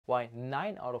why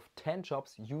 9 out of 10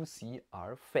 jobs you see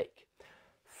are fake.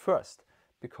 First,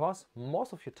 because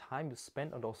most of your time you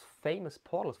spend on those famous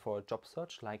portals for a job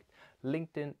search like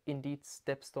LinkedIn, Indeed,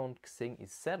 Stepstone, Xing,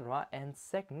 etc. And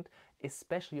second,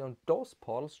 especially on those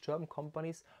portals, German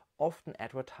companies often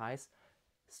advertise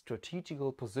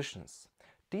strategical positions.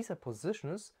 These are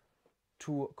positions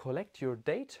to collect your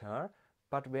data,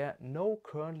 but where no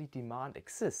currently demand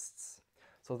exists.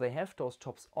 So they have those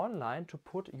jobs online to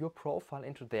put your profile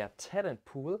into their talent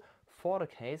pool for the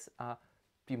case a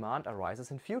demand arises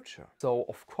in future. So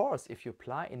of course, if you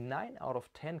apply in 9 out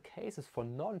of 10 cases for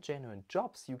non-genuine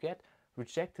jobs, you get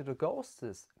rejected or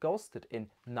ghosted in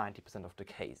 90% of the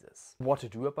cases. What to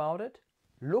do about it?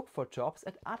 Look for jobs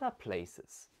at other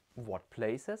places. What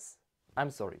places?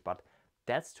 I'm sorry, but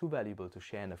that's too valuable to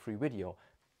share in a free video.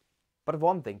 But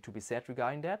one thing to be said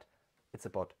regarding that, it's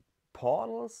about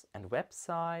portals and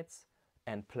websites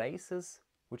and places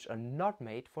which are not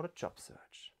made for the job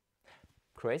search.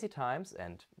 Crazy times,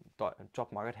 and the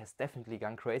job market has definitely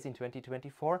gone crazy in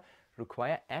 2024,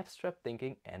 require abstract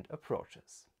thinking and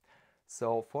approaches.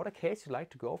 So for the case you like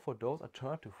to go for those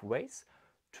alternative ways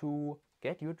to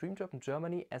get your dream job in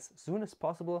Germany as soon as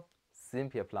possible,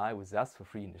 simply apply with us for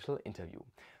free initial interview.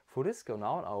 For this, go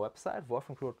now on our website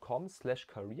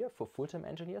wolfgang.com/career for full-time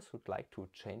engineers who'd like to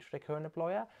change their current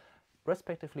employer,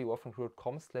 respectively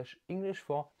wolfgang.com/English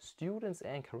for students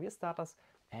and career starters,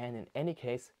 and in any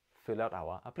case, fill out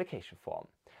our application form.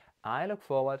 I look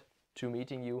forward to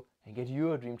meeting you and get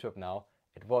your dream job now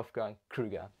at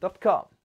wolfgang.krüger.com.